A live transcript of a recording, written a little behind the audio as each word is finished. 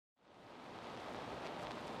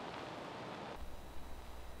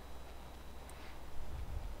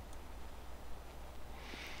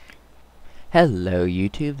Hello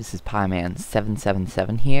YouTube, this is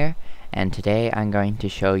Pieman777 here, and today I'm going to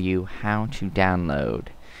show you how to download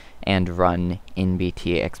and run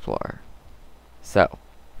NBTExplorer. So,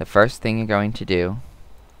 the first thing you're going to do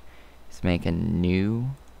is make a new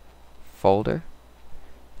folder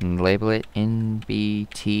and label it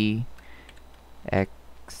NBTExplorer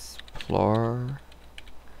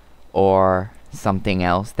or something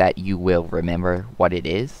else that you will remember what it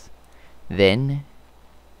is. Then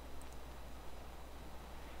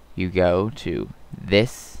you go to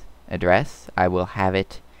this address. I will have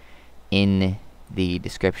it in the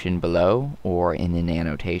description below or in an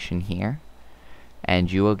annotation here,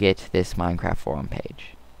 and you will get this Minecraft forum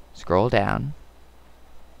page. Scroll down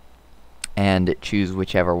and choose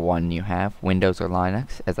whichever one you have, Windows or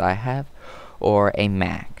Linux as I have, or a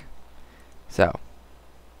Mac. So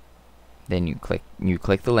then you click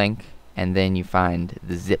the link, and then you find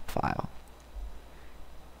the zip file,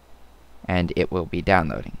 and it will be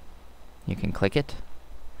downloading. You can click it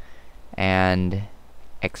and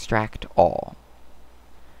extract all.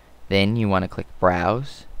 Then you want to click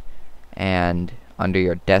browse, and under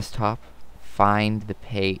your desktop find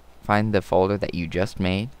the folder that you just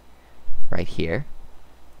made right here.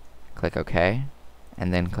 Click OK,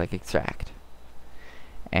 and then click extract.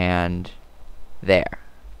 And there.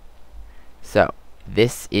 So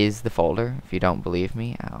this is the folder. If you don't believe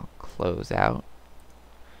me, I'll close out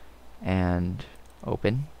and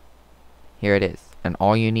open. Here it is. And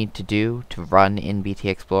all you need to do to run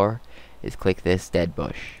NBTExplorer is click this dead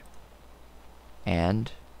bush.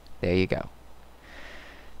 And there you go.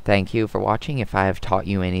 Thank you for watching. If I have taught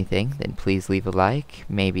you anything, then please leave a like.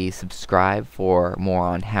 Maybe subscribe for more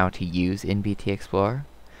on how to use NBTExplorer.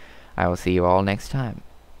 I will see you all next time.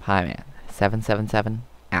 Pieman777